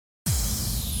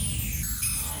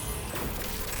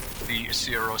the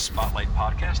CRO Spotlight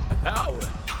podcast. Powered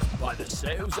by the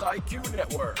Sales IQ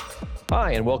Network.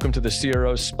 Hi, and welcome to the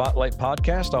CRO Spotlight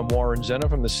podcast. I'm Warren Zenna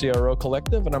from the CRO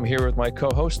Collective, and I'm here with my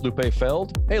co-host, Lupe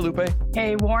Feld. Hey, Lupe.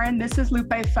 Hey, Warren, this is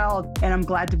Lupe Feld, and I'm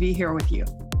glad to be here with you.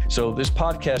 So this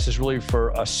podcast is really for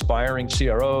aspiring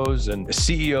CROs and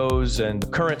CEOs and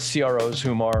current CROs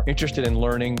whom are interested in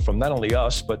learning from not only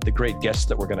us, but the great guests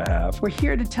that we're going to have. We're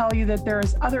here to tell you that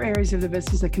there's other areas of the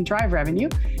business that can drive revenue,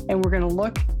 and we're going to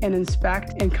look and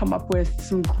inspect and come up with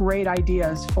some great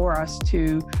ideas for us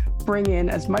to bring in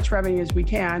as much revenue as we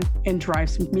can and drive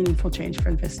some meaningful change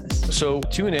for the business. So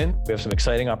tune in. We have some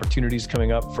exciting opportunities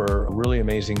coming up for really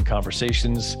amazing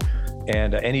conversations.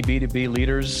 And any B2B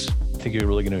leaders, I think you're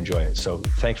really going to enjoy it. So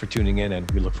thanks for tuning in, and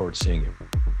we look forward to seeing you.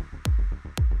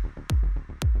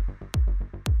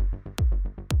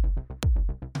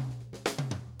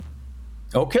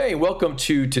 Okay, welcome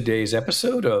to today's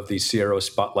episode of the CRO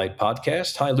Spotlight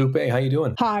podcast. Hi, Lupe. How you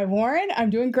doing? Hi, Warren.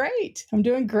 I'm doing great.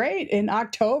 In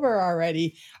October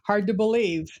already. Hard to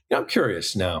believe. I'm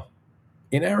curious now.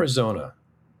 In Arizona,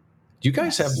 do you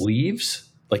guys have leaves?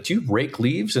 Like, do you rake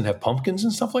leaves and have pumpkins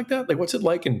and stuff like that? Like, what's it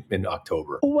like in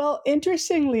October? Well,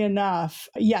 interestingly enough,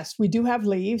 yes, we do have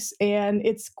leaves, and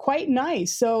it's quite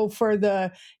nice. So for the,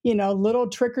 little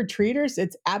trick-or-treaters,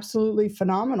 it's absolutely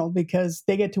phenomenal because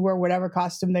they get to wear whatever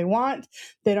costume they want.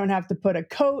 They don't have to put a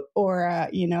coat or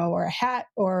a hat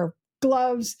or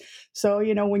gloves. So,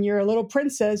 when you're a little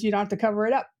princess, you don't have to cover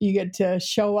it up. You get to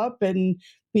show up and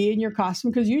be in your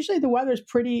costume because usually the weather's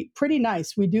pretty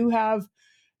nice. We do have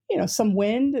some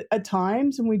wind at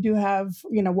times, and we do have,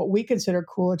 what we consider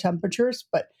cooler temperatures.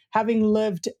 But having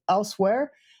lived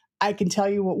elsewhere, I can tell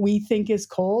you what we think is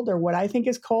cold, or what I think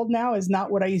is cold now is not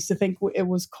what I used to think it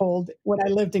was cold when I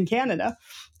lived in Canada.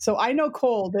 So I know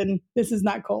cold, and this is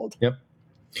not cold. Yep.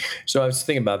 So I was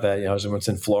thinking about that. I was once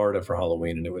in Florida for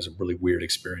Halloween, and it was a really weird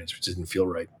experience, which didn't feel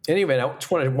right. Anyway,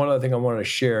 one other thing I wanted to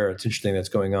share, it's interesting that's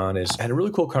going on, is I had a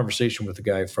really cool conversation with a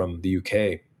guy from the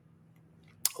UK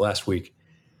last week.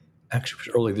 Actually, it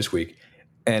was early this week.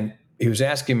 And he was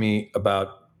asking me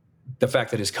about the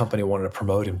fact that his company wanted to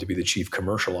promote him to be the chief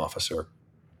commercial officer.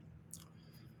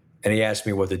 And he asked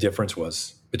me what the difference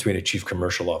was between a chief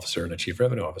commercial officer and a chief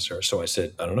revenue officer. So I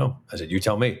said, I don't know. I said, you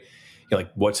tell me.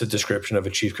 What's the description of a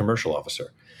chief commercial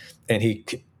officer? And he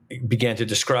began to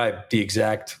describe the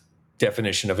exact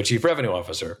definition of a chief revenue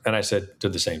officer. And I said,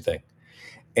 did the same thing.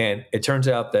 And it turns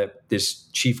out that this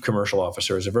chief commercial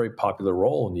officer is a very popular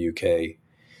role in the UK.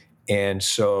 And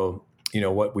so,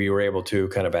 what we were able to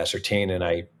kind of ascertain, and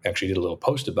I actually did a little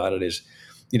post about it, is,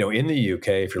 in the UK,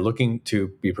 if you're looking to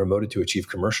be promoted to a chief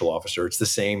commercial officer, it's the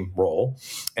same role.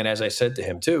 And as I said to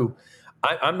him too,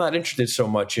 I'm not interested so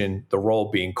much in the role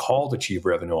being called a chief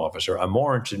revenue officer. I'm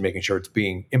more interested in making sure it's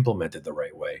being implemented the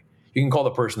right way. You can call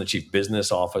the person the chief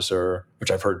business officer,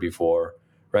 which I've heard before,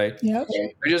 right? Yep.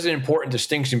 There's an important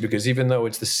distinction because even though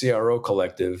it's the CRO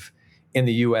collective, in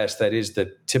the US, that is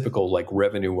the typical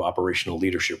revenue operational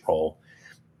leadership role.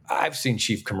 I've seen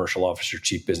chief commercial officer,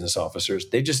 chief business officers.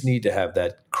 They just need to have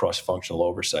that cross-functional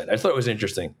oversight. I thought it was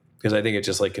interesting because I think it's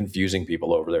just confusing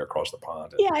people over there across the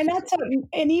pond. Yeah,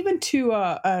 and even to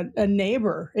a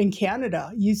neighbor in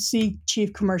Canada, you see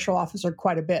chief commercial officer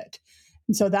quite a bit.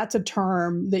 And so that's a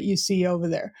term that you see over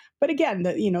there. But again,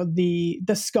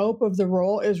 the scope of the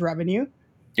role is revenue.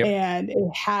 Yep. And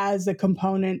it has a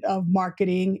component of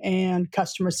marketing and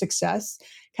customer success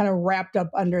kind of wrapped up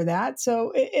under that.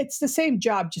 So it's the same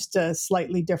job, just a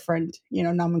slightly different,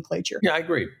 nomenclature. Yeah, I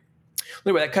agree.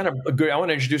 Anyway, that kind of agree. I want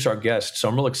to introduce our guest. So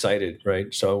I'm real excited,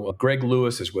 right? So Greg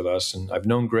Lewis is with us, and I've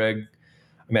known Greg.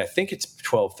 I think it's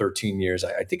 12, 13 years.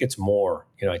 I think it's more.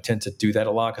 I tend to do that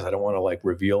a lot because I don't want to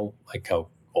reveal how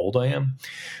old I am.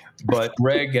 But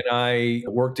Greg and I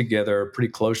worked together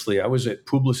pretty closely. I was at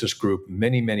Publicis Group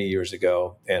many, many years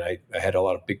ago, and I had a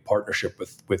lot of big partnership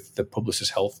with the Publicis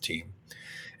Health team.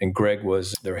 And Greg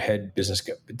was their head business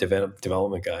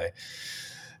development guy.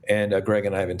 And Greg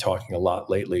and I have been talking a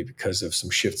lot lately because of some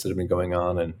shifts that have been going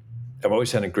on. And I've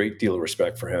always had a great deal of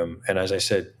respect for him. And as I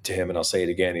said to him, and I'll say it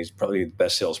again, he's probably the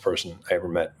best salesperson I ever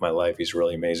met in my life. He's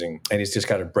really amazing. And he's just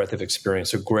got a breadth of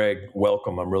experience. So Greg,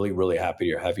 welcome. I'm really, really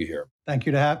happy to have you here. Thank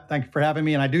you for having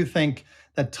me. And I do think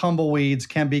that tumbleweeds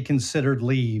can be considered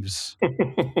leaves.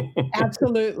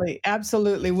 Absolutely.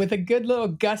 Absolutely. With a good little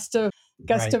gust of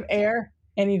air,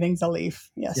 anything's a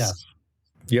leaf. Yes. Yes.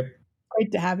 Yep.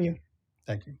 Great to have you.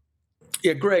 Thank you.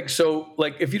 Yeah, Greg. So,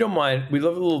 like, if you don't mind, we'd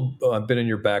love a little bit in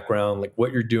your background, like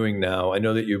what you're doing now. I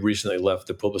know that you recently left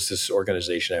the Publicis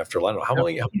organization after, I don't know, how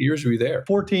many years were you there?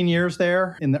 14 years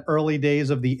there in the early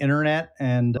days of the internet,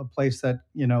 and a place that,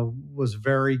 was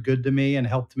very good to me and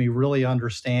helped me really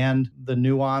understand the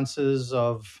nuances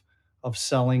of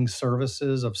selling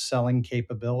services, of selling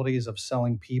capabilities, of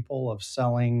selling people, of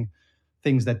selling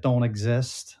things that don't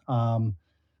exist.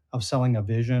 Of selling a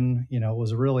vision. It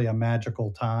was really a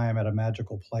magical time at a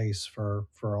magical place for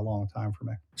a long time for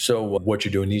me. So, what you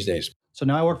doing these days? So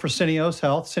now I work for Syneos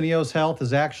Health. Syneos Health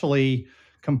is actually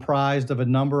comprised of a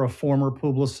number of former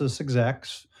Publicis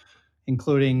execs,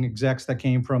 including execs that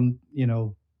came from,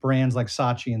 brands like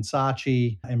Saatchi &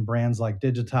 Saatchi and brands like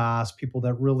Digitas, people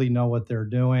that really know what they're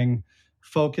doing,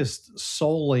 focused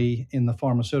solely in the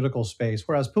pharmaceutical space.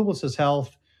 Whereas Publicis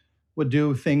Health would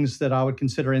do things that I would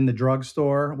consider in the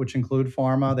drugstore, which include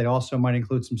pharma. They also might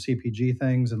include some CPG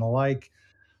things and the like.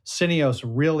 Syneos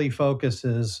really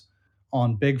focuses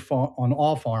on on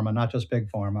all pharma, not just big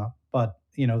pharma, but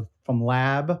from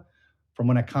lab, from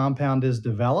when a compound is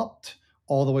developed,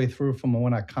 all the way through from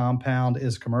when a compound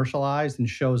is commercialized and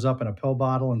shows up in a pill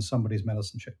bottle in somebody's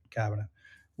medicine cabinet.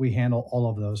 We handle all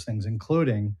of those things,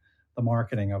 including the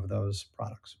marketing of those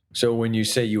products. So when you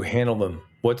say you handle them,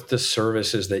 what's the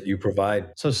services that you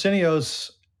provide? So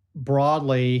Syneos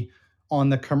broadly on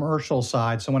the commercial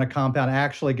side, so when a compound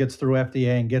actually gets through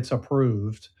FDA and gets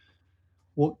approved,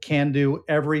 can do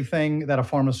everything that a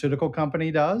pharmaceutical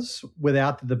company does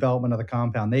without the development of the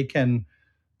compound. They can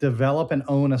develop and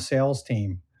own a sales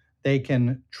team. They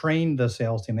can train the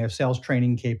sales team. They have sales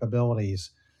training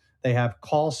capabilities. They have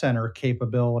call center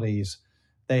capabilities.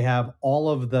 They have all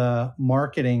of the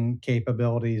marketing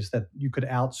capabilities that you could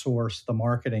outsource the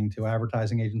marketing to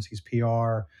advertising agencies,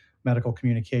 PR, medical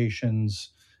communications,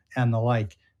 and the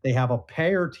like. They have a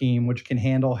payer team which can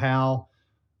handle how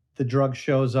the drug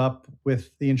shows up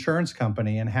with the insurance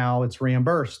company and how it's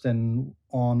reimbursed and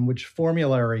on which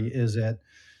formulary is it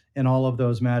and all of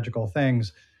those magical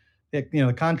things.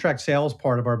 The contract sales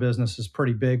part of our business is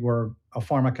pretty big, where a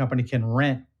pharma company can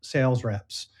rent sales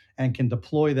reps and can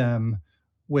deploy them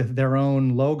with their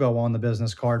own logo on the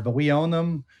business card, but we own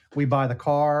them. We buy the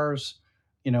cars,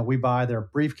 we buy their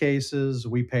briefcases,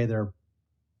 we pay their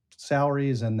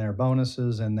salaries and their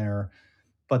bonuses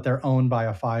but they're owned by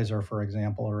a Pfizer, for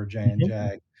example, or a J&J.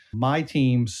 Mm-hmm. My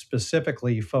team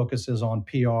specifically focuses on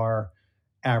PR,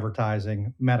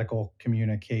 advertising, medical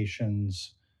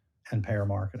communications, and payer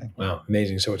marketing. Wow,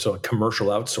 amazing. So it's a commercial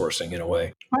outsourcing in a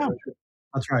way. Wow,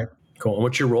 that's right. Cool. And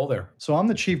what's your role there? So I'm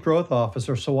the chief growth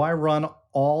officer. So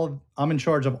I'm in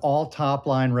charge of all top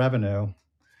line revenue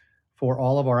for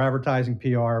all of our advertising,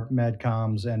 PR,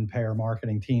 medcoms, and payer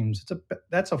marketing teams.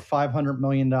 That's a $500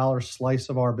 million slice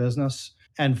of our business.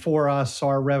 And for us,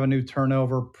 our revenue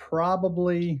turnover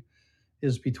probably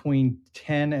is between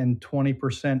 10 and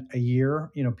 20% a year.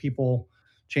 People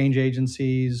change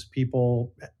agencies,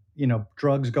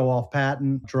 drugs go off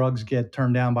patent, drugs get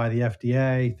turned down by the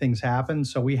FDA, things happen.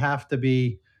 So we have to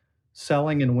be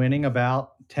selling and winning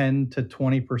about 10 to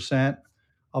 20%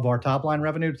 of our top line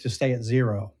revenue to stay at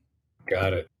zero.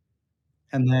 Got it.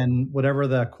 And then whatever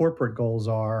the corporate goals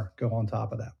are, go on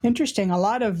top of that. Interesting. A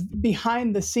lot of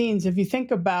behind the scenes, if you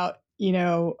think about,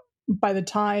 by the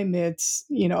time it's,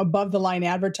 above the line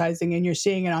advertising and you're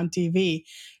seeing it on TV,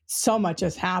 so much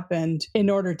has happened in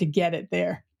order to get it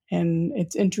there. And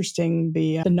it's interesting,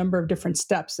 the number of different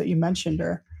steps that you mentioned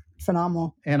are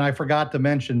phenomenal. And I forgot to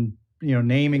mention,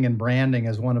 naming and branding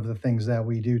is one of the things that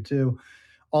we do too.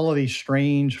 All of these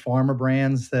strange pharma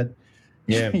brands that,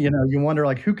 you wonder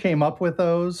who came up with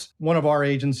those. One of our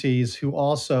agencies who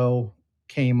also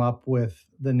came up with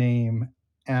the name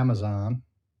Amazon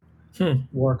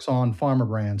works on pharma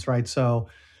brands, right? So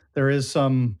there is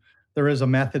a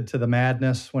method to the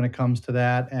madness when it comes to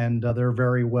that, and they're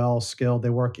very well skilled. They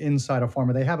work inside of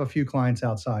pharma. They have a few clients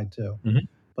outside too,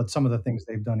 but some of the things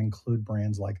they've done include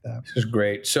brands like that. This is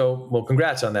great. So, well,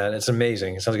 congrats on that. It's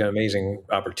amazing. It sounds like an amazing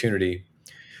opportunity.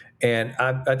 And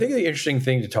I think the interesting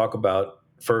thing to talk about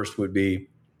first would be,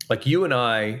 like, you and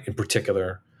I in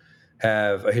particular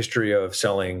have a history of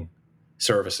selling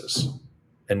services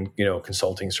and,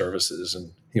 consulting services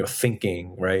and,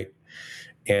 thinking, right?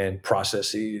 And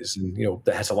processes, and,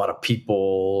 that has a lot of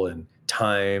people and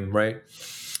time, right?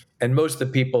 And most of the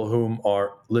people whom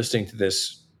are listening to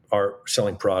this are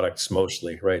selling products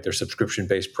mostly, right? They're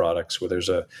subscription-based products where there's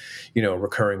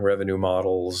recurring revenue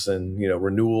models and,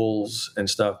 renewals and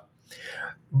stuff.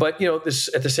 But,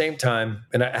 this at the same time,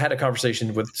 and I had a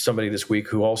conversation with somebody this week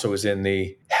who also is in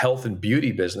the health and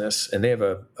beauty business, and they have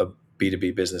a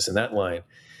B2B business in that line.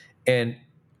 And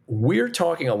we're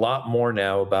talking a lot more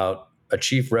now about a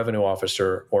chief revenue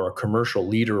officer or a commercial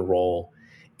leader role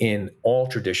in all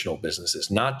traditional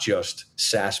businesses, not just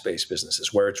SaaS-based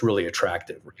businesses where it's really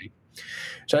attractive. Right?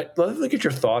 So I'd love to get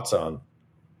your thoughts on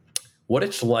what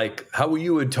it's like, how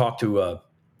you would talk to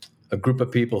a group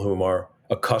of people who are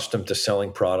accustomed to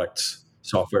selling products,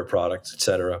 software products, et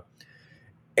cetera,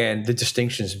 and the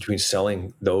distinctions between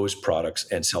selling those products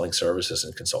and selling services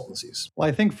and consultancies. Well,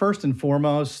 I think first and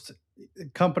foremost,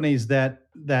 companies that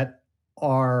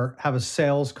have a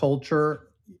sales culture,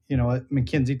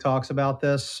 McKinsey talks about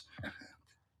this,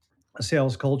 a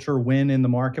sales culture, win in the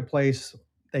marketplace.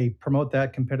 They promote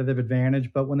that competitive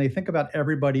advantage. But when they think about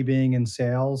everybody being in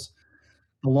sales,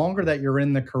 the longer that you're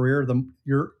in the career,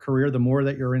 the more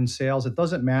that you're in sales. It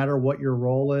doesn't matter what your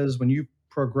role is. When you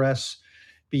progress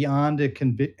beyond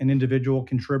an individual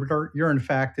contributor, you're in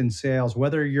fact in sales.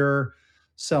 Whether you're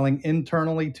selling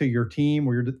internally to your team,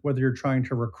 whether you're trying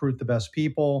to recruit the best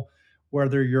people,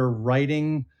 whether you're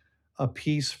writing a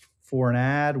piece for an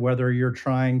ad, whether you're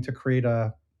trying to create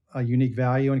a unique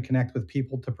value and connect with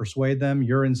people to persuade them,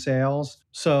 you're in sales.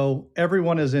 So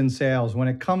everyone is in sales. When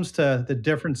it comes to the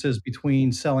differences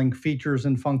between selling features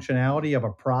and functionality of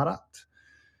a product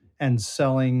and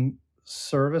selling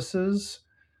services,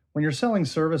 when you're selling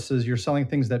services, you're selling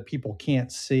things that people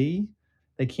can't see,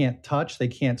 they can't touch, they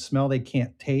can't smell, they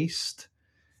can't taste.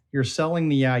 You're selling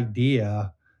the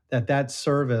idea that that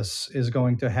service is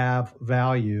going to have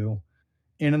value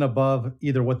in and above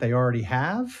either what they already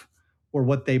have or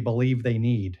what they believe they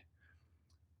need.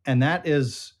 And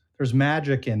there's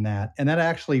magic in that. And that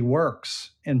actually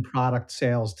works in product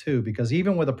sales too, because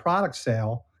even with a product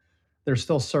sale, there's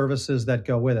still services that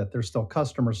go with it. There's still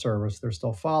customer service, there's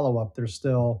still follow-up, there's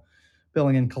still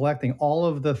billing and collecting. All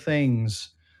of the things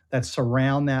that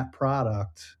surround that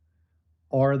product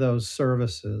are those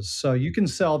services. So you can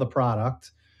sell the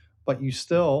product, but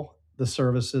the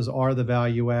services are the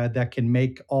value add that can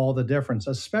make all the difference,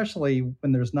 especially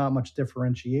when there's not much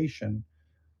differentiation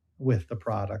with the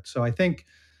product. So I think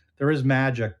there is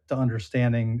magic to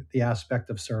understanding the aspect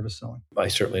of service selling. I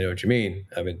certainly know what you mean.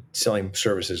 I've been selling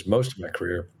services most of my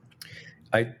career.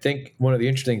 I think one of the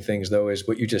interesting things, though, is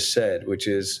what you just said, which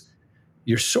is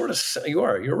you're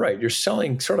right. You're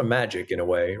selling sort of magic in a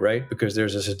way, right? Because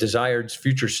there's this desired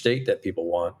future state that people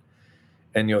want.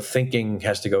 And, thinking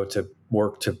has to go to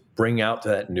work to bring out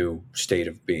that new state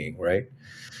of being, right?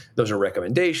 Those are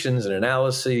recommendations and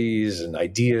analyses and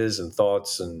ideas and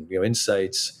thoughts and,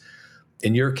 insights.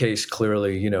 In your case,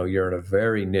 clearly, you're in a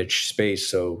very niche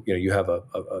space. So, you have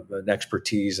an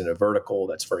expertise in a vertical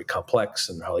that's very complex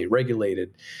and highly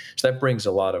regulated. So that brings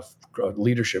a lot of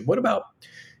leadership. What about,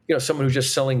 someone who's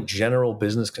just selling general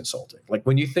business consulting? Like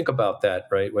when you think about that,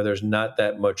 right, where there's not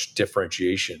that much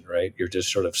differentiation, right? You're just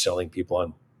sort of selling people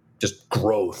on just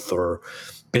growth or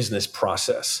business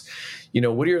process.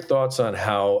 What are your thoughts on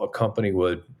how a company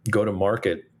would go to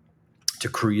market to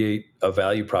create a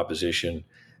value proposition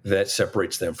that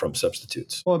separates them from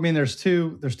substitutes? Well, I mean, there's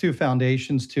two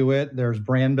foundations to it. There's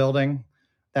brand building.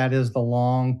 That is the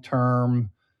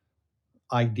long-term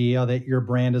idea that your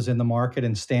brand is in the market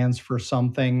and stands for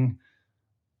something.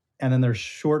 And then there's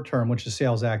short term, which is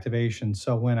sales activation.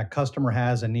 So when a customer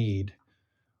has a need,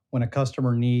 when a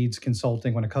customer needs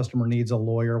consulting, when a customer needs a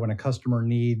lawyer, when a customer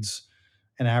needs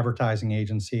an advertising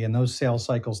agency, and those sales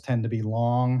cycles tend to be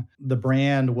long, the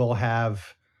brand will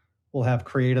have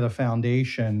created a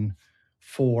foundation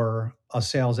for a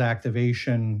sales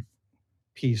activation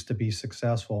piece to be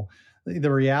successful.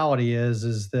 The reality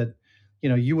is that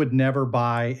you would never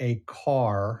buy a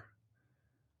car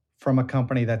from a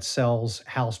company that sells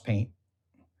house paint.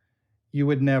 You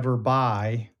would never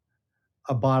buy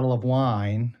a bottle of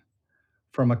wine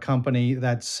from a company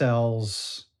that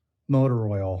sells motor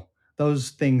oil.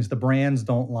 Those things, the brands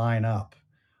don't line up.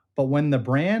 But when the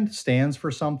brand stands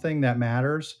for something that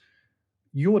matters,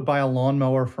 you would buy a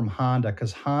lawnmower from Honda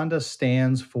because Honda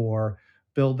stands for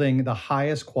building the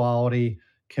highest quality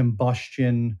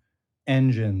combustion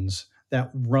engines that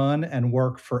run and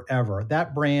work forever.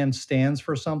 That brand stands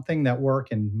for something that work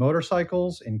in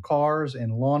motorcycles, in cars,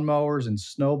 in lawnmowers, in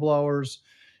snowblowers,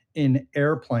 in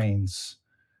airplanes,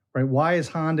 right? Why is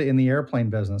Honda in the airplane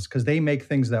business? Because they make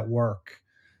things that work,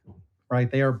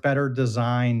 right? They are better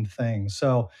designed things.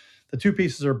 So the two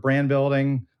pieces are brand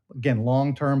building, again,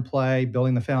 long-term play,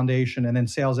 building the foundation, and then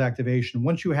sales activation.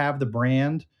 Once you have the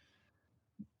brand,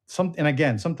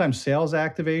 sometimes sales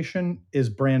activation is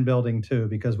brand building too,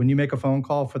 because when you make a phone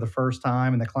call for the first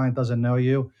time and the client doesn't know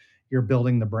you, you're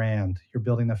building the brand. You're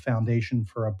building the foundation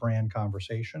for a brand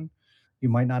conversation. You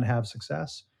might not have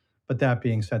success, But that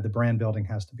being said, the brand building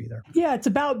has to be there. Yeah, it's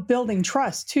about building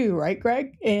trust too, right,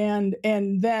 Greg? And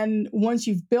then once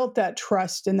you've built that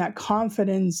trust and that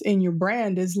confidence in your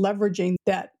brand, is leveraging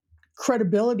that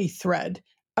credibility thread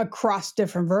across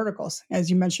different verticals. As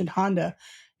you mentioned, Honda.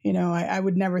 I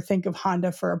would never think of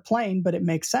Honda for a plane, but it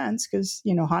makes sense because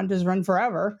Honda's run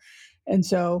forever, and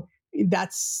so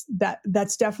that's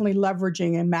definitely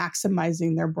leveraging and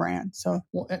maximizing their brand. So,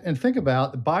 well, and think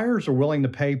about the buyers are willing to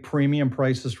pay premium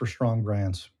prices for strong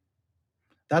brands.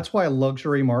 That's why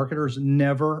luxury marketers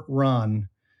never run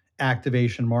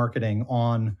activation marketing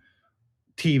on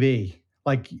TV.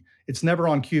 Like, it's never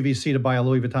on QVC to buy a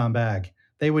Louis Vuitton bag.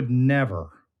 They would never,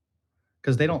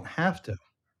 because they don't have to.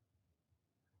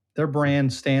 Their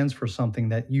brand stands for something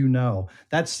that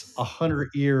That's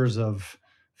 100 years of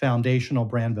foundational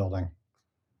brand building.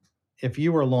 If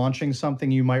you were launching something,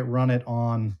 you might run it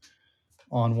on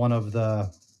one of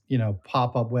the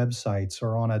pop-up websites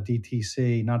or on a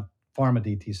DTC, not pharma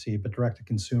DTC, but direct to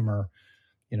consumer,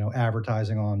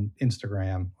 advertising on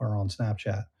Instagram or on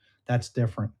Snapchat. That's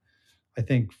different. I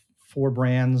think for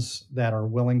brands that are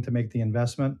willing to make the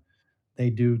investment, they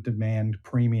do demand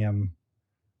premium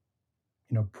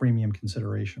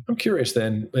consideration. I'm curious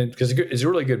then, because it's a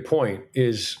really good point,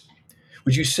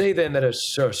 would you say then that a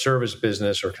service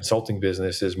business or consulting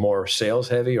business is more sales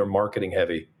heavy or marketing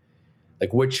heavy?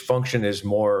 Like, which function is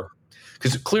more?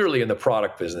 Because clearly in the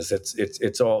product business,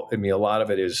 it's all. I mean, a lot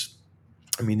of it is.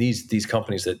 I mean, these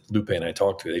companies that Lupe and I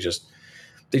talk to, they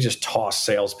just toss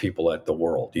salespeople at the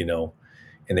world, and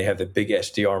they have the big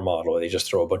SDR model. They just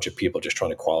throw a bunch of people just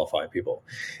trying to qualify people,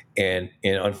 and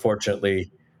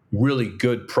unfortunately, really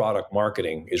good product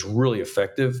marketing is really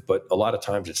effective, but a lot of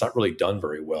times it's not really done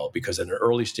very well because in an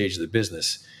early stage of the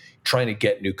business, trying to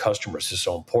get new customers is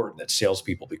so important that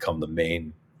salespeople become the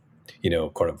main,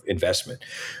 kind of investment.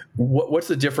 What's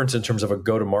the difference in terms of a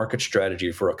go-to-market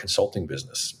strategy for a consulting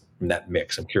business in that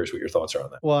mix? I'm curious what your thoughts are on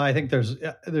that. Well, I think there's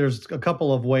a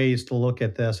couple of ways to look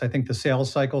at this. I think the sales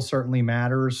cycle certainly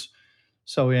matters.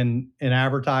 So in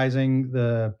advertising,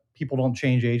 the people don't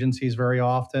change agencies very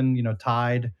often.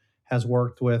 Tide has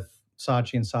worked with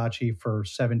Saatchi & Saatchi for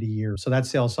 70 years. So that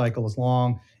sales cycle is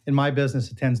long. In my business,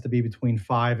 it tends to be between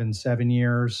 5 and 7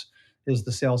 years is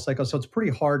the sales cycle. So it's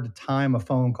pretty hard to time a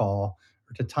phone call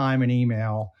or to time an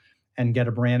email and get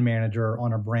a brand manager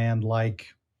on a brand like,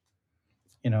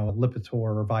 Lipitor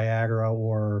or Viagra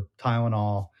or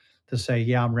Tylenol to say,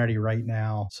 yeah, I'm ready right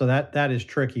now. So that is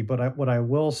tricky. But what I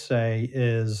will say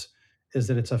is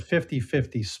that it's a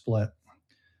 50-50 split.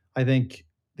 I think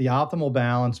the optimal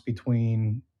balance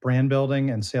between brand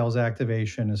building and sales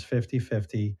activation is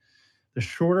 50-50. The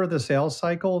shorter the sales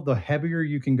cycle, the heavier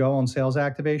you can go on sales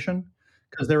activation,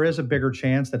 because there is a bigger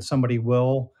chance that somebody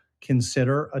will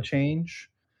consider a change.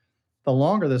 The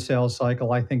longer the sales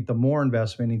cycle, I think the more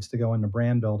investment needs to go into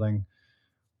brand building.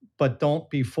 But don't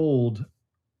be fooled.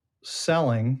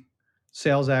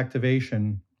 Sales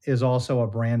activation is also a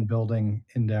brand building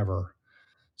endeavor.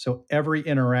 So every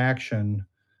interaction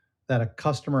that a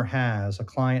customer has, a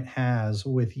client has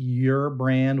with your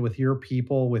brand, with your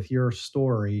people, with your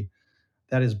story,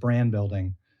 that is brand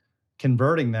building.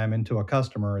 Converting them into a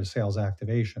customer is sales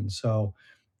activation. So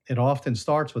it often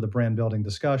starts with a brand building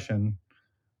discussion.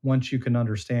 Once you can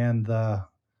understand the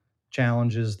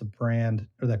challenges the brand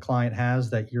or the client has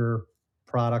that your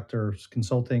product or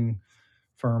consulting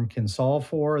firm can solve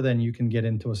for, then you can get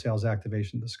into a sales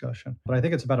activation discussion. But I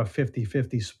think it's about a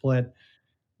 50-50 split.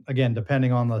 Again,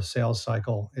 depending on the sales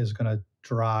cycle is going to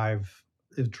drive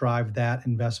that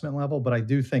investment level. But I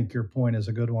do think your point is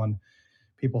a good one.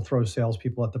 People throw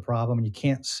salespeople at the problem, and you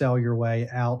can't sell your way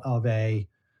out of a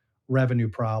revenue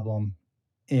problem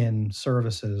in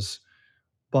services,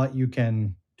 but you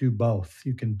can do both.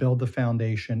 You can build the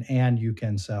foundation and you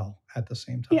can sell at the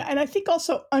same time. Yeah, and I think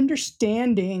also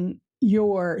understanding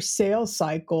your sales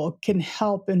cycle can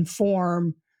help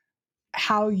inform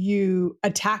how you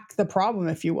attack the problem,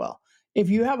 if you will. If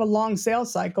you have a long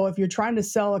sales cycle, if you're trying to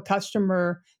sell a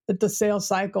customer that the sales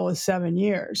cycle is 7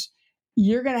 years,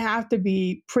 you're going to have to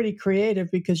be pretty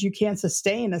creative because you can't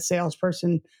sustain a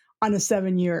salesperson on a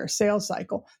 7-year sales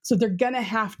cycle. So they're going to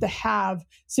have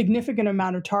significant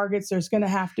amount of targets. There's going to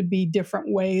have to be different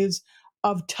ways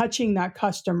of touching that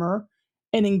customer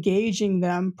and engaging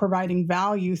them, providing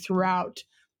value throughout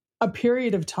a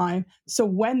period of time. So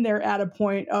when they're at a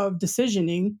point of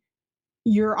decisioning,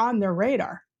 you're on their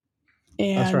radar.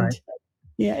 And that's right.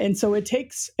 Yeah. And so it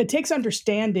takes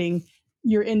understanding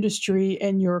your industry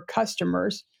and your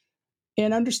customers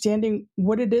and understanding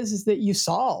what it is that you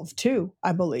solve too,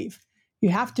 I believe. You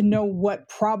have to know what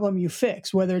problem you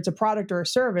fix, whether it's a product or a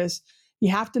service.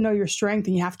 You have to know your strength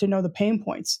and you have to know the pain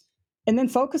points. and then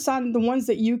focus on the ones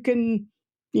that you can,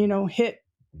 hit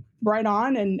right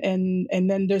on, and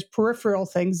then there's peripheral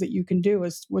things that you can do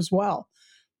as well.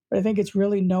 But I think it's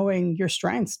really knowing your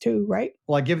strengths too, right?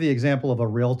 Well, I give the example of a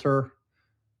realtor,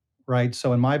 right?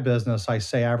 So in my business, I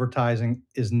say advertising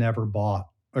is never bought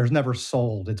or is never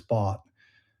sold, it's bought.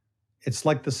 It's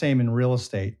like the same in real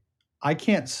estate. I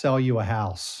can't sell you a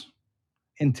house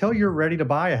until you're ready to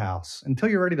buy a house, until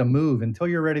you're ready to move, until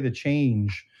you're ready to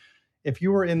change. If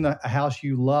you were in a house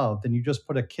you loved and you just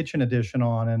put a kitchen addition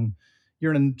on and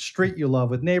you're in a street you love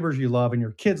with neighbors you love and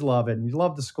your kids love it and you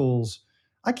love the schools,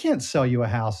 I can't sell you a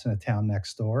house in a town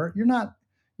next door.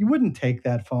 You wouldn't take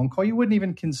that phone call. You wouldn't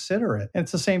even consider it. And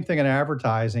it's the same thing in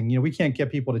advertising. We can't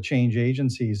get people to change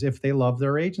agencies if they love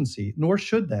their agency, nor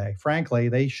should they. Frankly,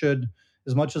 they should,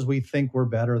 as much as we think we're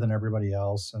better than everybody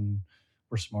else and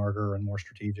we're smarter and more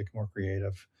strategic, more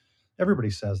creative.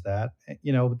 Everybody says that.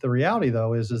 But the reality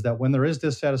though is that when there is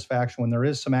dissatisfaction, when there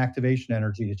is some activation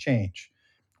energy to change,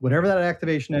 whatever that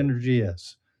activation energy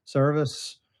is,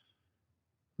 service,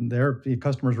 the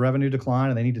customer's revenue decline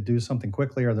and they need to do something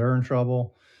quickly or they're in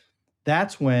trouble,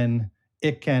 that's when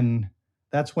you can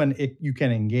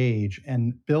engage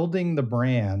and building the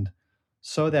brand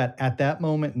so that at that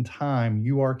moment in time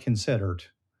you are considered.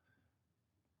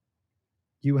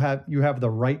 You have the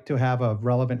right to have a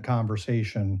relevant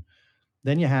conversation.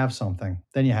 Then you have something.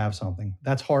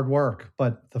 That's hard work.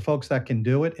 But the folks that can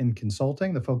do it in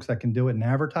consulting, the folks that can do it in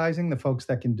advertising, the folks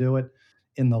that can do it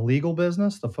in the legal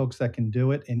business, the folks that can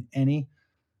do it in any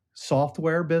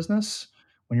software business,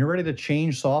 when you're ready to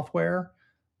change software,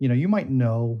 you might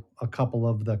know a couple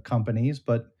of the companies,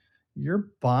 but you're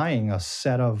buying a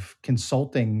set of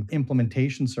consulting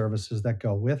implementation services that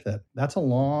go with it. That's a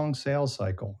long sales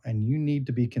cycle, and you need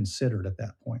to be considered at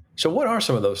that point. So what are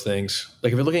some of those things?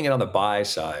 Like if you're looking at it on the buy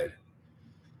side,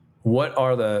 what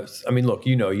are look,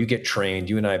 you get trained.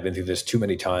 You and I have been through this too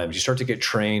many times. You start to get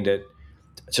trained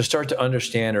to start to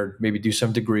understand or maybe do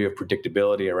some degree of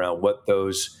predictability around what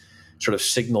those sort of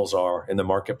signals are in the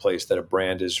marketplace that a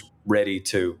brand is ready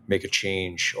to make a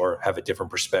change or have a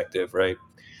different perspective, right?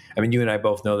 You and I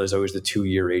both know there's always the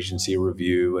 2-year agency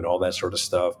review and all that sort of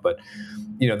stuff, but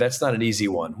that's not an easy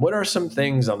one. What are some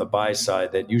things on the buy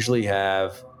side that usually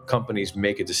have companies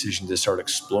make a decision to start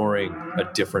exploring a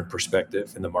different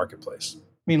perspective in the marketplace?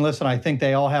 Listen, I think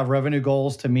they all have revenue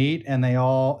goals to meet, and they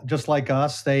all, just like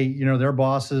us, their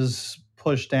bosses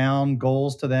push down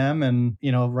goals to them. And,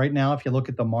 right now, if you look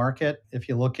at the market, if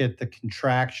you look at the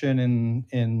contraction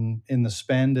in the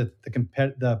spend,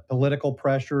 the political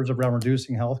pressures around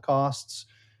reducing health costs,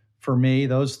 for me,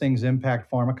 those things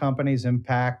impact pharma companies,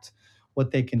 impact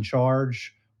what they can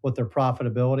charge, what their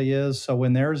profitability is. So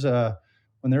when there's a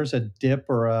dip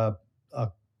or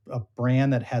a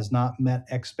brand that has not met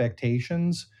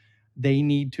expectations, they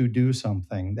need to do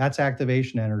something. That's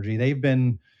activation energy.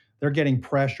 They're getting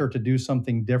pressure to do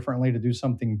something differently, to do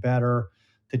something better,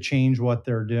 to change what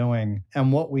they're doing.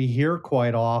 And what we hear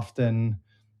quite often,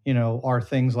 are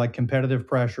things like competitive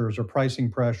pressures or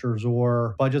pricing pressures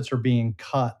or budgets are being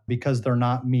cut because they're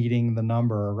not meeting the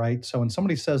number, right? So when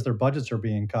somebody says their budgets are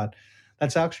being cut,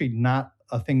 that's actually not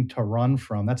a thing to run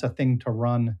from. That's a thing to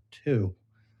run to.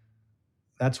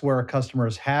 That's where a customer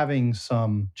is having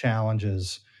some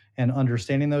challenges, and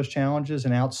understanding those challenges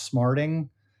and outsmarting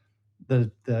the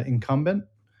incumbent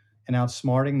and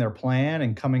outsmarting their plan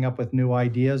and coming up with new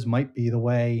ideas might be the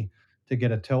way to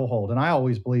get a toehold. And I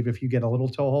always believe if you get a little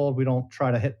toehold, we don't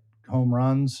try to hit home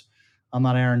runs. I'm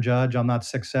not Aaron Judge. I'm not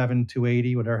 6'7",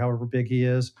 280, whatever, however big he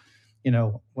is.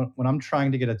 When I'm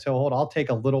trying to get a toehold, I'll take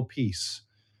a little piece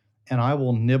and I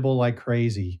will nibble like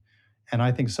crazy. And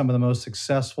I think some of the most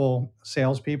successful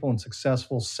salespeople and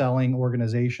successful selling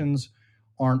organizations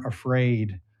aren't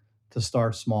afraid to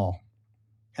start small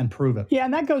and prove it. Yeah,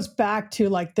 and that goes back to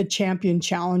like the champion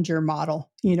challenger model,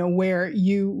 where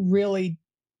you really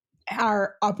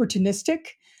are opportunistic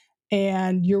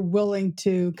and you're willing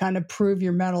to kind of prove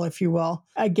your mettle, if you will,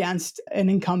 against an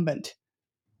incumbent.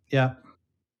 Yeah.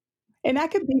 And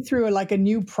that could be through like a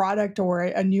new product or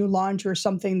a new launch or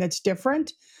something that's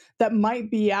different that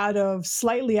might be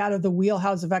slightly out of the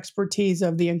wheelhouse of expertise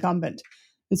of the incumbent.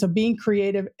 And so being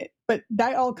creative, but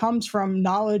that all comes from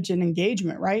knowledge and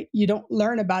engagement, right? You don't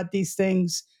learn about these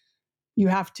things. You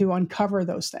have to uncover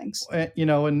those things.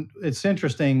 And it's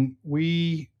interesting.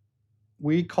 We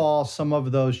call some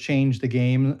of those change the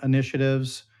game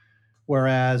initiatives,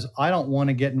 whereas I don't want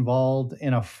to get involved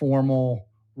in a formal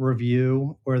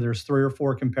review where there's 3 or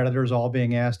 4 competitors all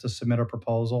being asked to submit a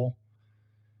proposal.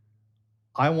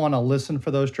 I want to listen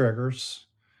for those triggers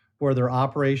where they're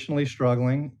operationally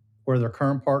struggling, where their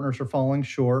current partners are falling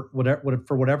short,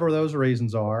 for whatever those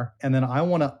reasons are. And then I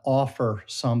want to offer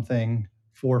something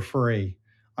for free.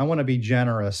 I want to be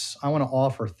generous. I want to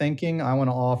offer thinking. I want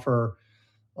to offer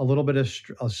a little bit of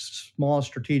a small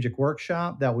strategic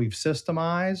workshop that we've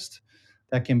systemized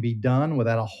that can be done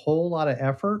without a whole lot of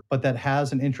effort, but that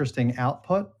has an interesting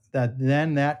output that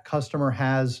then that customer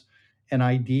has an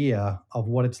idea of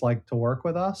what it's like to work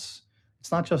with us.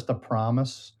 It's not just a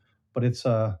promise, but it's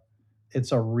a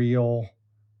real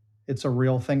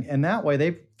thing. And that way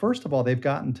they've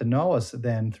gotten to know us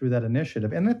then through that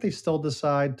initiative. And if they still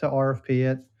decide to RFP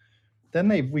it, then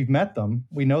we've met them.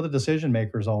 We know the decision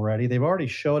makers already. They've already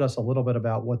showed us a little bit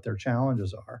about what their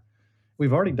challenges are.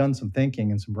 We've already done some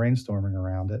thinking and some brainstorming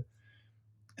around it.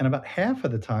 And about half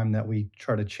of the time that we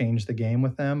try to change the game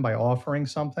with them by offering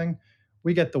something,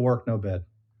 we get the work no bid,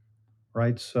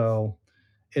 right? So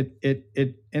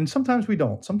and sometimes we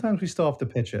don't. Sometimes we still have to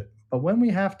pitch it. But when we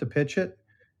have to pitch it,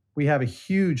 we have a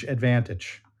huge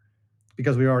advantage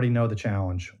because we already know the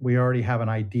challenge. We already have an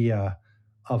idea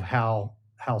of how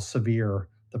severe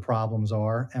the problems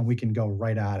are, and we can go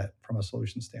right at it from a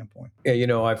solution standpoint.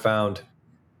 Yeah, I found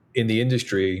in the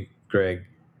industry, Greg,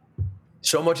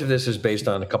 so much of this is based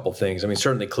on a couple things. I mean,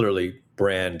 certainly, clearly,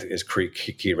 brand is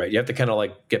key, right? You have to kind of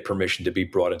like get permission to be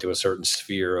brought into a certain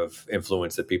sphere of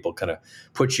influence that people kind of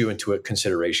put you into a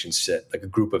consideration set, like a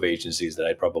group of agencies that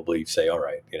I'd probably say, all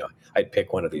right, I'd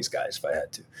pick one of these guys if I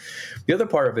had to. The other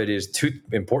part of it is two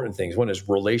important things. One is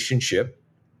relationship,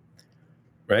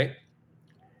 right?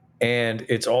 And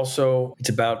it's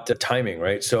about the timing,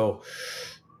 right? So,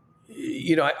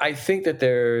 I think that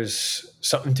there's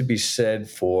something to be said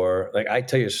for, like, I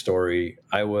tell you a story.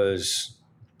 I was,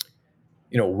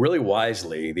 really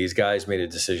wisely, these guys made a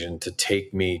decision to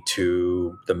take me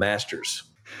to the Masters.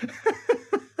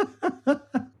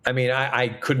 I mean, I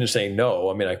couldn't say no.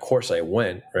 I mean, of course I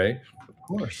went, right? Of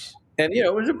course. And,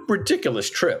 it was a ridiculous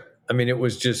trip. I mean, it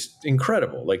was just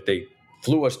incredible. Like, they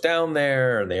flew us down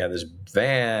there and they had this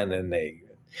van and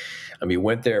we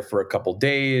went there for a couple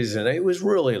days and it was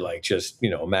really like just,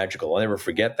 magical. I'll never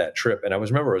forget that trip. And I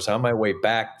remember I was on my way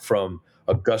back from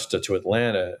Augusta to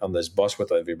Atlanta on this bus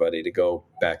with everybody to go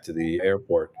back to the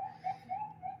airport.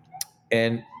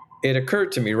 And it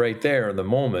occurred to me right there in the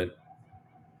moment,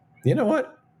 you know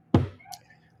what?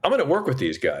 I'm going to work with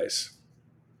these guys.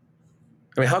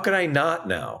 I mean, how could I not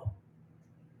now?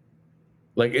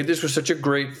 Like, this was such a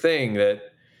great thing that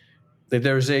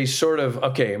there's a sort of,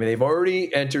 okay, I mean, they've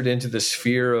already entered into the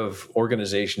sphere of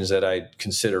organizations that I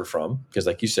consider from, because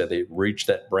like you said, they reached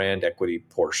that brand equity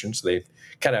portion. So they've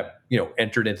kind of,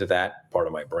 entered into that part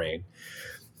of my brain.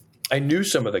 I knew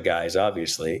some of the guys,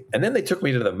 obviously. And then they took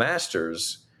me to the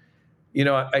Masters.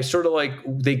 I sort of like,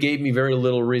 they gave me very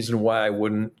little reason why I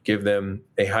wouldn't give them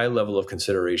a high level of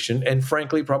consideration. And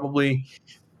frankly, probably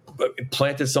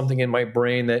planted something in my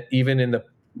brain that even in the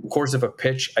course of a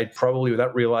pitch, I'd probably,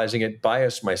 without realizing it,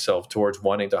 bias myself towards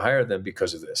wanting to hire them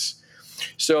because of this.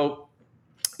 So,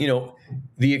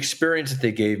 the experience that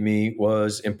they gave me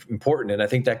was important. And I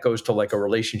think that goes to like a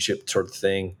relationship sort of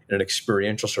thing and an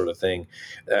experiential sort of thing.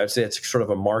 I'd say it's sort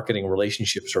of a marketing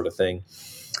relationship sort of thing.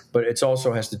 But it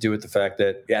also has to do with the fact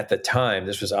that at the time,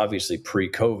 this was obviously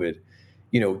pre-COVID,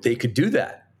 they could do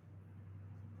that.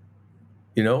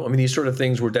 These sort of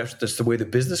things that's the way the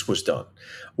business was done.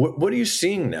 What are you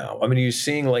seeing now? I mean, are you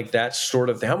seeing like that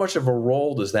sort of thing? How much of a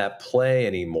role does that play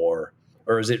anymore?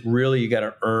 Or is it really, you got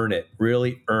to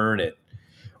really earn it?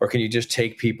 Or can you just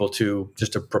take people to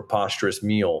just a preposterous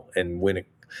meal and win it?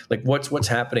 Like what's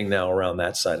happening now around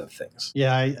that side of things?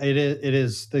 Yeah, it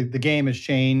is. The game has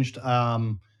changed.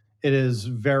 It is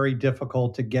very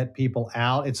difficult to get people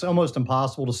out. It's almost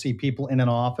impossible to see people in an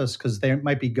office because they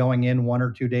might be going in 1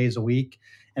 or 2 days a week.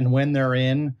 And when they're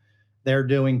in, they're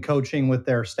doing coaching with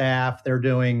their staff. They're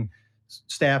doing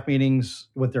staff meetings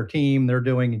with their team. They're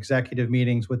doing executive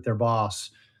meetings with their boss.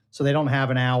 So they don't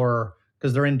have an hour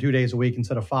because they're in 2 days a week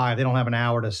instead of 5. They don't have an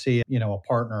hour to see, a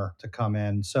partner to come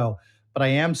in. So, but I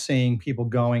am seeing people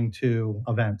going to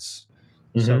events.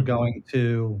 Mm-hmm. So going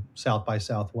to South by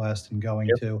Southwest and going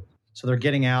to, so they're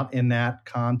getting out in that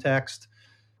context.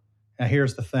 Now,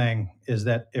 here's the thing is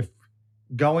that if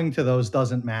going to those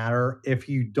doesn't matter, if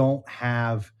you don't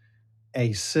have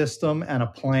a system and a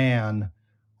plan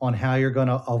on how you're going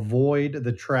to avoid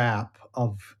the trap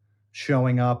of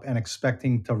showing up and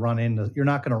expecting to you're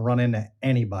not going to run into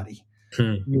anybody.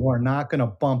 You are not going to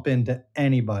bump into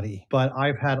anybody. But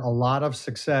I've had a lot of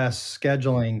success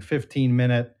scheduling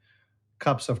 15-minute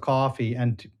cups of coffee.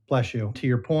 And bless you, to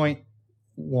your point,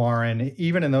 Warren,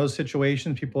 even in those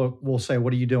situations, people will say,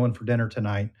 what are you doing for dinner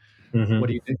tonight? Mm-hmm. What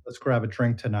do you think? Let's grab a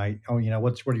drink tonight. Oh,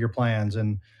 what are your plans?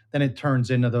 And then it turns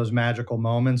into those magical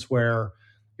moments where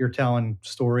you're telling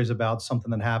stories about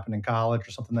something that happened in college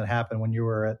or something that happened when you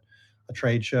were at a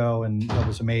trade show and it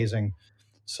was amazing.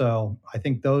 So I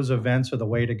think those events are the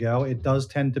way to go. It does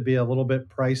tend to be a little bit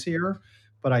pricier,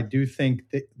 but I do think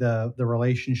that the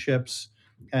relationships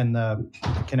and the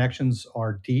connections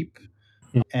are deep,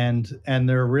 and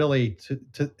they're really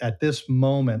at this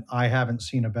moment, I haven't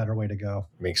seen a better way to go.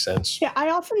 Makes sense. Yeah, I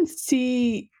often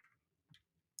see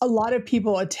a lot of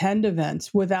people attend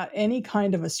events without any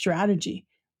kind of a strategy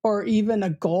or even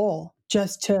a goal,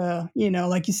 just to,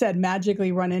 like you said,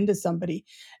 magically run into somebody.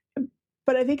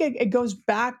 But I think it goes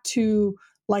back to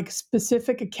like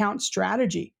specific account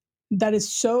strategy that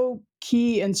is so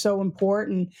key and so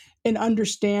important in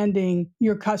understanding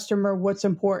your customer, what's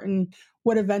important,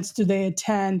 what events do they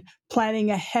attend,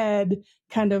 planning ahead,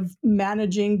 kind of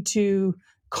managing to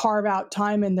carve out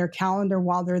time in their calendar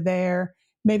while they're there,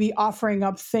 maybe offering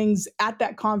up things at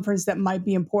that conference that might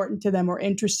be important to them or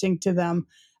interesting to them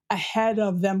ahead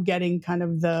of them getting kind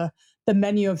of the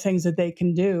menu of things that they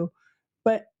can do.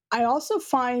 But I also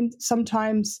find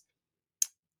sometimes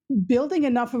building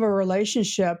enough of a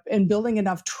relationship and building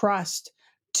enough trust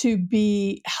to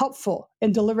be helpful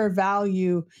and deliver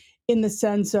value in the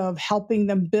sense of helping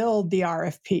them build the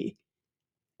RFP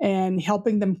and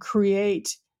helping them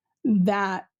create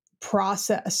that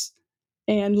process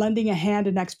and lending a hand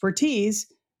and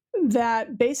expertise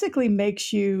that basically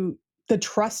makes you the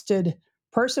trusted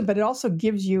person, but it also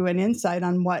gives you an insight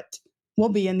on what will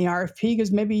be in the RFP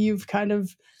because maybe you've kind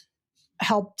of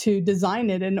helped to design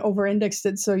it and over-indexed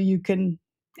it so you can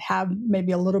have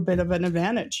maybe a little bit of an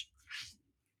advantage.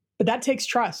 But that takes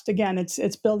trust. Again,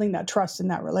 it's building that trust in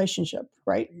that relationship,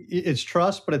 right? It's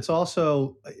trust, but it's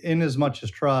also, in as much as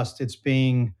trust, it's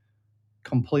being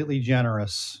completely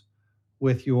generous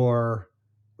with your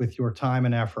time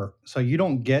and effort. So you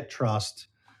don't get trust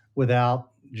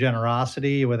without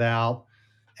generosity,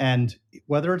 and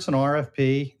whether it's an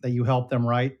RFP that you help them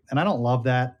write, and I don't love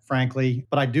that, frankly,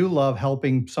 but I do love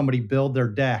helping somebody build their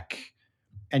deck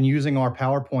and using our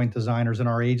PowerPoint designers in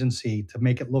our agency to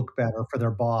make it look better for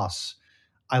their boss.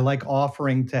 I like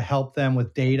offering to help them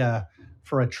with data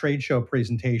for a trade show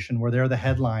presentation where they're the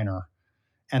headliner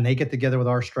and they get together with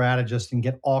our strategists and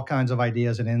get all kinds of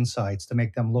ideas and insights to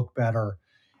make them look better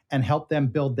and help them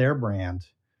build their brand,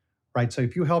 right? So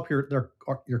if you help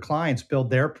your clients build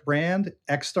their brand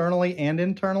externally and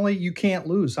internally, you can't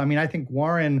lose. I mean, I think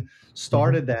Warren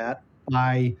started that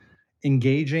by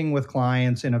engaging with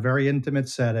clients in a very intimate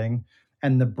setting,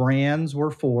 and the brands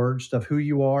were forged of who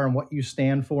you are and what you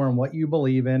stand for and what you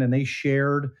believe in, and they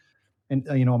shared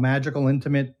a magical,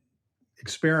 intimate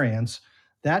experience.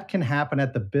 That can happen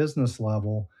at the business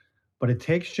level, but it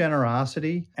takes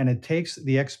generosity and it takes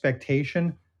the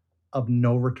expectation of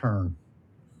no return.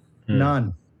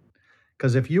 None.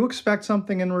 Because if you expect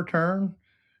something in return,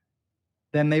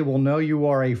 then they will know you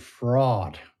are a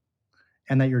fraud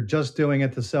and that you're just doing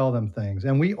it to sell them things.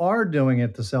 And we are doing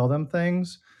it to sell them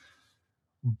things,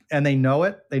 and they know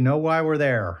it. They know why we're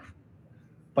there.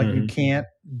 But you can't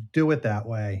do it that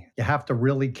way. You have to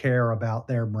really care about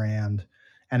their brand.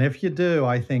 And if you do,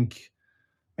 I think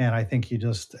you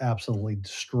just absolutely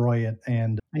destroy it.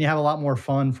 And you have a lot more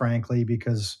fun, frankly,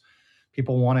 because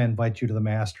people want to invite you to the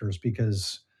Masters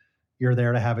because you're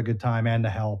there to have a good time and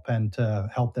to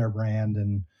help their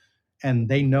brand. And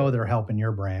they know they're helping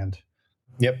your brand.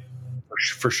 Yep,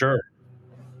 for sure.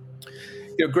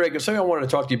 Greg, something I wanted to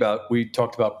talk to you about, we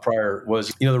talked about prior,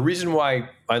 was, the reason why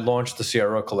I launched the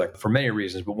CRO Collective, for many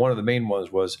reasons, but one of the main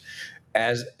ones was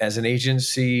as an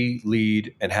agency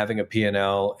lead and having a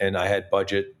P&L, and I had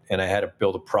budget and I had to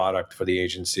build a product for the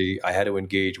agency, I had to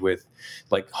engage with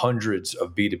like hundreds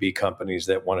of B2B companies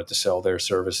that wanted to sell their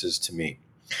services to me.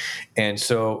 And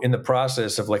so in the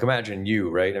process of, like, imagine you,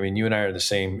 right? I mean, you and I are in the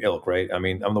same ilk, right? I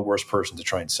mean, I'm the worst person to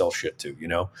try and sell shit to,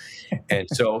 And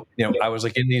so, I was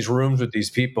like in these rooms with these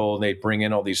people, and they'd bring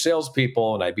in all these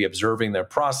salespeople, and I'd be observing their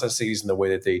processes and the way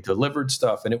that they delivered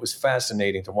stuff. And it was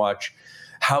fascinating to watch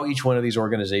how each one of these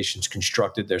organizations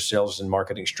constructed their sales and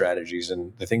marketing strategies.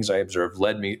 And the things I observed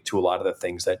led me to a lot of the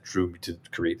things that drew me to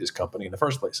create this company in the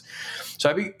first place. So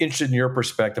I'd be interested in your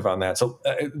perspective on that. So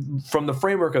from the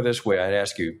framework of this way, I'd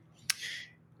ask you,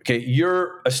 okay,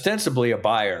 you're ostensibly a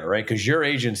buyer, right? Because your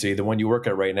agency, the one you work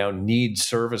at right now, needs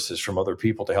services from other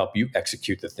people to help you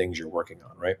execute the things you're working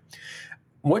on, right?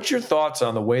 What's your thoughts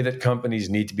on the way that companies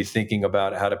need to be thinking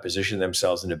about how to position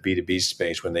themselves in a B2B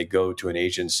space when they go to an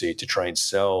agency to try and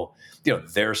sell,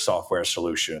 their software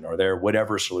solution or their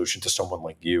whatever solution to someone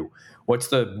like you? What's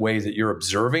the way that you're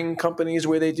observing companies, the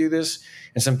way they do this,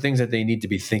 and some things that they need to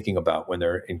be thinking about when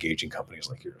they're engaging companies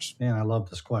like yours? Man, I love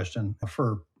this question.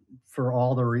 For for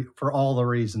all the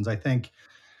reasons. I think,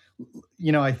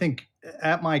 I think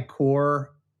at my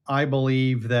core, I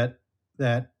believe that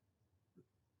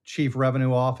chief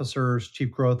revenue officers,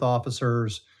 chief growth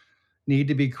officers need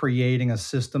to be creating a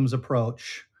systems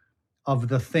approach of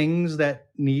the things that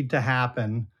need to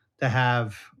happen to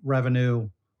have revenue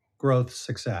growth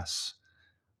success.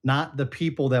 Not the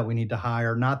people that we need to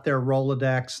hire, not their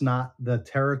Rolodex, not the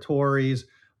territories,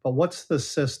 but what's the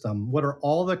system? What are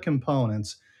all the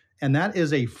components? And that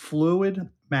is a fluid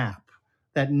map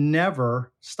that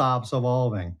never stops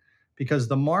evolving because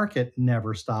the market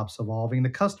never stops evolving, the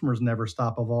customers never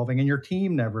stop evolving, and your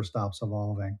team never stops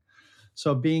evolving.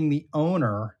 So being the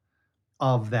owner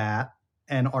of that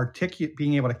and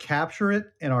being able to capture it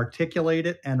and articulate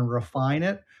it and refine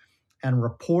it and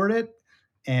report it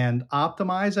and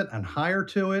optimize it and hire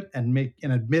to it and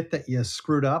admit that you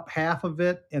screwed up half of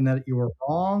it and that you were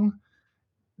wrong,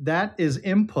 that is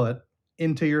input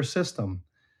into your system.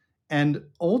 And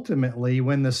ultimately,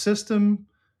 when the system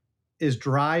is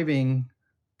driving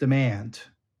demand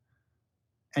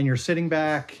and you're sitting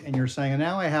back and you're saying,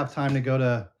 now I have time to go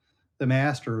to the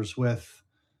Masters with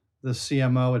the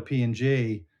CMO at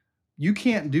P&G, you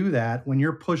can't do that when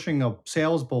you're pushing a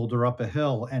sales boulder up a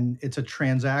hill and it's a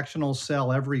transactional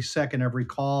sell every second, every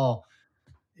call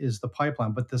is the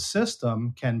pipeline. But the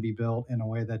system can be built in a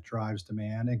way that drives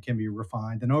demand and can be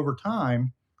refined. And over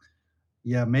time,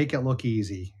 make it look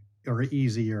easy or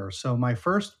easier. So my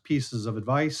first pieces of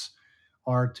advice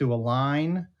are to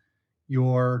align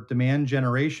your demand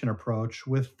generation approach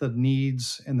with the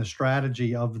needs and the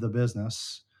strategy of the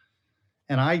business.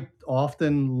 And I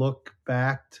often look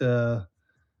back to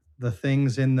the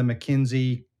things in the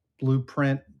McKinsey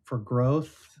blueprint for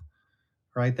growth,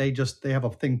 right? They have a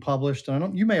thing published.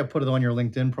 You may have put it on your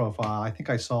LinkedIn profile. I think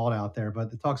I saw it out there,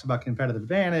 but it talks about competitive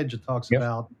advantage. It talks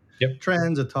about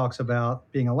trends. It talks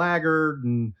about being a laggard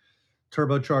and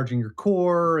turbocharging your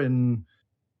core and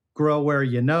grow where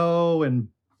you know and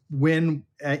win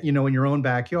at, in your own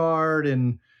backyard.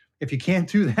 And if you can't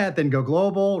do that, then go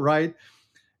global, right?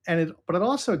 But it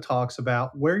also talks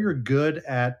about where you're good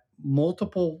at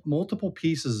multiple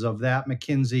pieces of that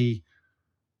McKinsey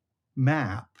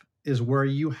map is where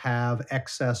you have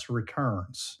excess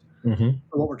returns. Mm-hmm.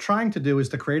 So what we're trying to do is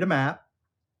to create a map,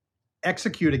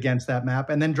 execute against that map,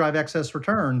 and then drive excess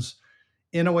returns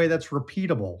in a way that's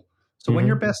repeatable. So when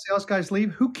your best sales guys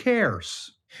leave, who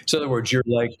cares? So in other words, you're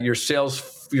like your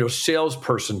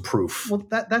salesperson proof. Well,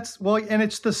 and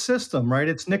it's the system, right?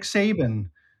 It's Nick Saban.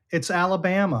 It's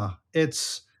Alabama.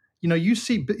 It's, you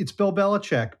see, it's Bill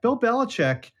Belichick. Bill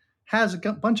Belichick has a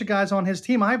bunch of guys on his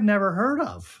team I've never heard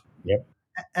of. Yep.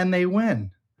 And they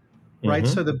win, right?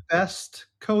 So the best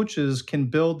coaches can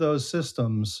build those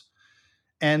systems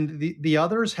and the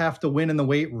others have to win in the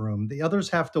weight room. The others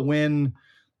have to win,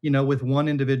 with one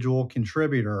individual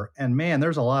contributor. And man,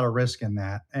 there's a lot of risk in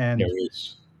that. And there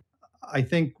is. I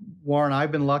think, Warren,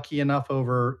 I've been lucky enough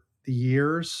over the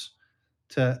years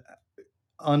to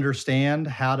understand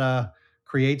how to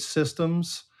create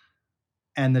systems,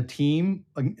 and the team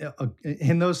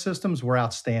in those systems were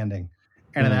outstanding.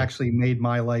 And it actually made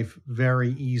my life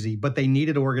very easy, but they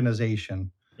needed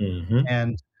organization. Mm-hmm.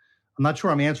 And I'm not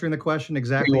sure I'm answering the question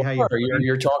exactly how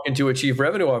you're talking to a chief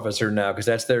revenue officer now, because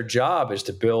that's their job, is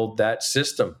to build that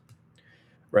system.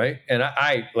 Right. And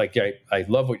I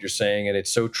love what you're saying. And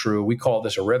it's so true. We call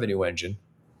this a revenue engine,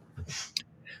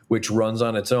 which runs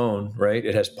on its own, right?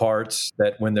 It has parts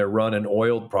that when they're run and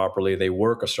oiled properly, they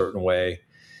work a certain way.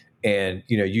 And,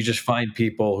 you just find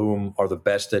people whom are the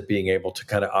best at being able to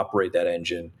kind of operate that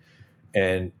engine.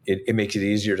 And it makes it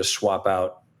easier to swap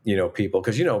out, people.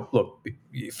 Because, look,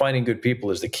 finding good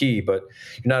people is the key, but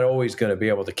you're not always going to be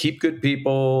able to keep good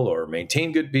people or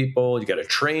maintain good people. You got to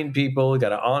train people, you got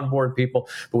to onboard people.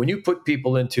 But when you put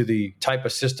people into the type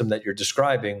of system that you're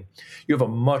describing, you have a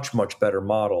much, much better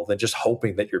model than just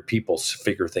hoping that your people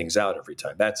figure things out every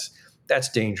time. That's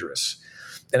dangerous.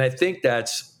 And I think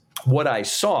that's what I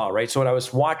saw, right? So what I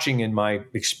was watching in my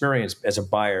experience as a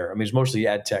buyer, it's mostly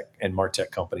ad tech and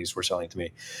MarTech companies were selling to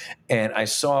me. And I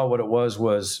saw what it was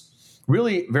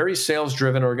really very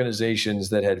sales-driven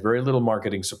organizations that had very little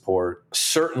marketing support,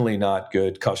 certainly not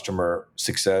good customer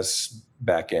success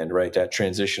back end, right? That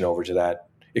transition over to that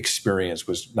experience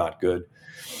was not good.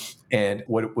 And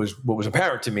what was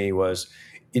apparent to me was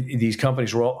these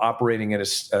companies were all operating at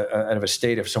out of a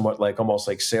state of somewhat like almost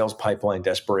like sales pipeline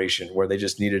desperation, where they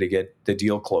just needed to get the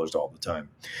deal closed all the time,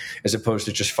 as opposed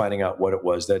to just finding out what it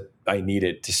was that I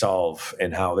needed to solve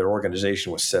and how their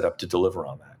organization was set up to deliver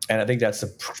on that. And I think that's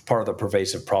part of the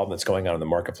pervasive problem that's going on in the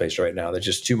marketplace right now. There's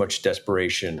just too much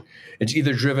desperation. It's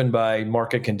either driven by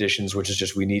market conditions, which is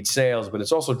just we need sales, but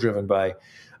it's also driven by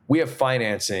we have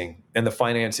financing, and the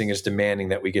financing is demanding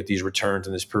that we get these returns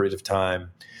in this period of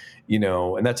time.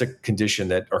 And that's a condition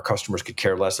that our customers could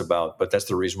care less about, but that's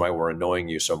the reason why we're annoying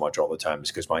you so much all the time, is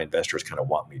because my investors kind of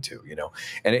want me to,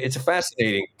 and it's a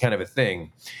fascinating kind of a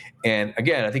thing. And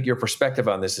again, I think your perspective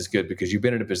on this is good because you've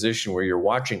been in a position where you're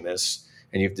watching this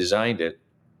and you've designed it.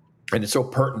 And it's so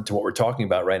pertinent to what we're talking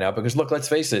about right now, because look, let's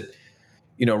face it,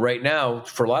 right now,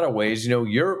 for a lot of ways,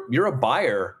 you're a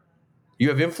buyer, you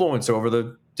have influence over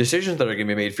the decisions that are going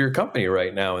to be made for your company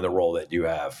right now in the role that you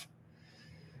have.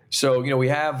 So, we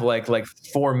have like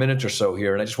 4 minutes or so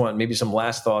here, and I just want maybe some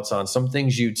last thoughts on some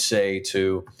things you'd say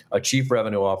to a chief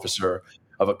revenue officer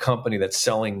of a company that's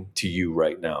selling to you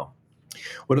right now.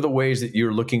 What are the ways that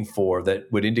you're looking for that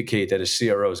would indicate that a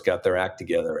CRO's got their act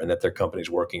together and that their company's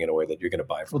working in a way that you're going to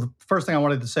buy from? Well, the first thing I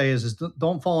wanted to say is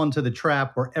don't fall into the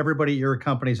trap where everybody at your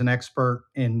company is an expert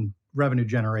in revenue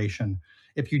generation.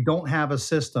 If you don't have a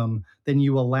system, then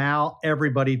you allow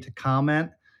everybody to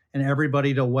comment and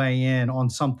everybody to weigh in on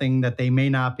something that they may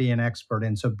not be an expert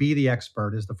in. So be the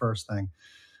expert is the first thing.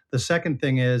 The second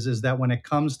thing is that when it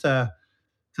comes to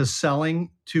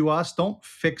selling to us, don't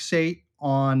fixate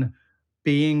on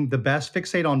being the best,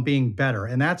 fixate on being better.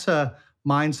 And that's a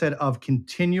mindset of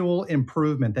continual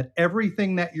improvement, that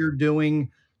everything that you're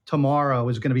doing tomorrow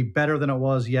is going to be better than it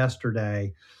was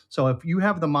yesterday. So if you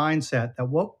have the mindset that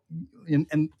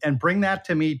and bring that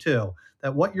to me too,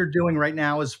 that what you're doing right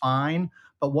now is fine,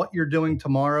 but what you're doing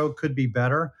tomorrow could be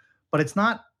better. But it's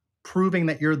not proving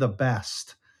that you're the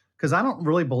best, because I don't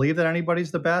really believe that anybody's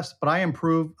the best, but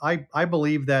I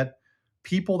believe that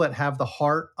people that have the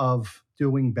heart of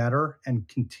doing better and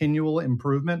continual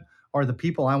improvement are the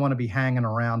people I want to be hanging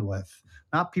around with,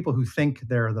 not people who think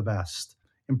they're the best.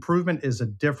 Improvement is a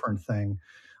different thing.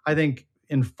 I think,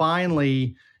 and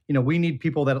finally, we need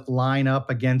people that line up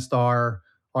against our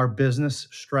business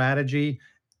strategy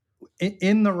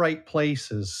in the right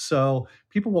places. So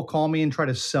people will call me and try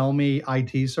to sell me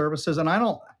IT services, and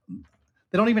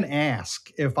they don't even ask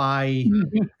if I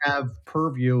have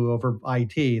purview over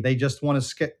IT. They just want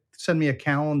to send me a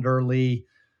Calendarly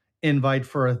invite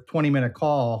for a 20-minute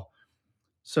call.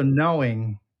 So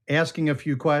asking a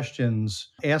few questions,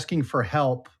 asking for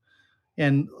help.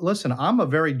 And listen, I'm a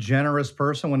very generous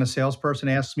person when a salesperson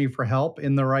asks me for help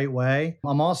in the right way.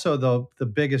 I'm also the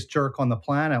biggest jerk on the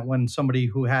planet when somebody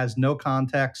who has no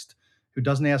context, who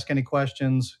doesn't ask any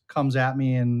questions, comes at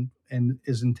me and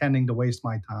is intending to waste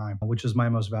my time, which is my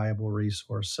most valuable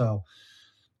resource. So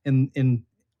in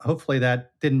hopefully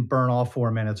that didn't burn all 4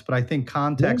 minutes, but I think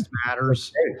context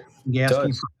matters.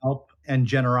 Asking for help and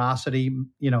generosity.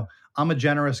 I'm a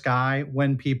generous guy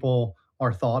when people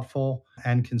are thoughtful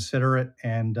and considerate,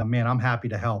 and man, I'm happy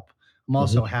to help. I'm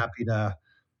also happy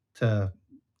to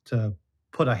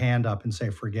put a hand up and say,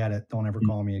 forget it, don't ever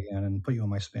call me again, and put you on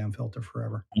my spam filter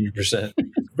forever. 100%.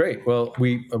 Great. Well,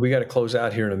 we got to close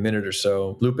out here in a minute or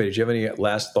so. Lupe, did you have any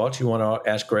last thoughts you want to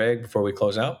ask Greg before we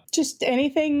close out? Just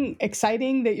anything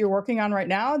exciting that you're working on right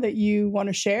now that you want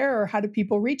to share, or how do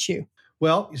people reach you?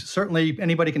 Well, certainly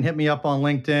anybody can hit me up on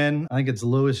LinkedIn. I think it's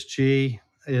Louis G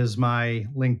is my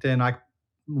LinkedIn. I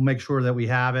will make sure that we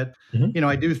have it.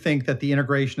 I do think that the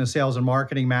integration of sales and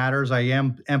marketing matters. I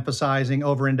am emphasizing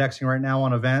over-indexing right now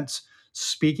on events,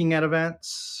 speaking at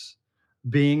events,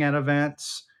 being at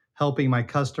events, helping my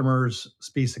customers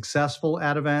be successful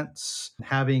at events,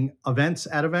 having events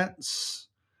at events,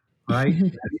 right?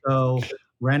 So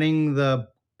renting the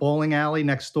bowling alley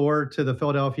next door to the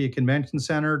Philadelphia Convention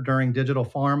Center during Digital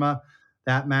Pharma,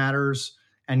 that matters.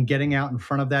 And getting out in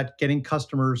front of that, getting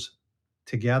customers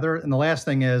together. And the last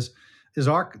thing is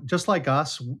just like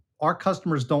us, our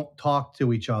customers don't talk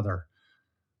to each other.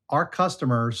 Our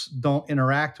customers don't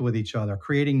interact with each other.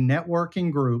 Creating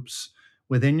networking groups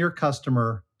within your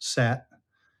customer set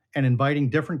and inviting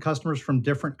different customers from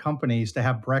different companies to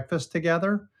have breakfast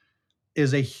together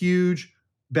is a huge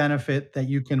benefit that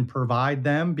you can provide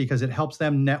them, because it helps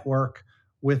them network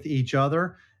with each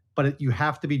other. But you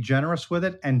have to be generous with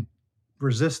it and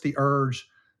resist the urge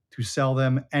to sell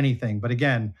them anything. But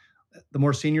again, the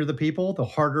more senior the people, the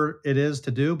harder it is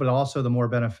to do, but also the more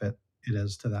benefit it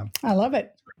is to them. I love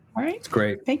it. All right. It's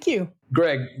great. Thank you.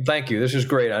 Greg, thank you. This is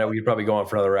great. I know we could probably go on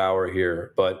for another hour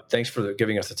here, but thanks for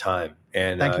giving us the time.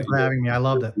 And Thank you for having me. I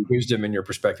loved it. Wisdom and your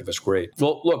perspective is great.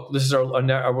 Well, look, this is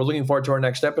we're looking forward to our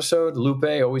next episode. Lupe,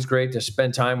 always great to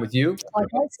spend time with you.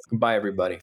 Likewise. Bye, everybody.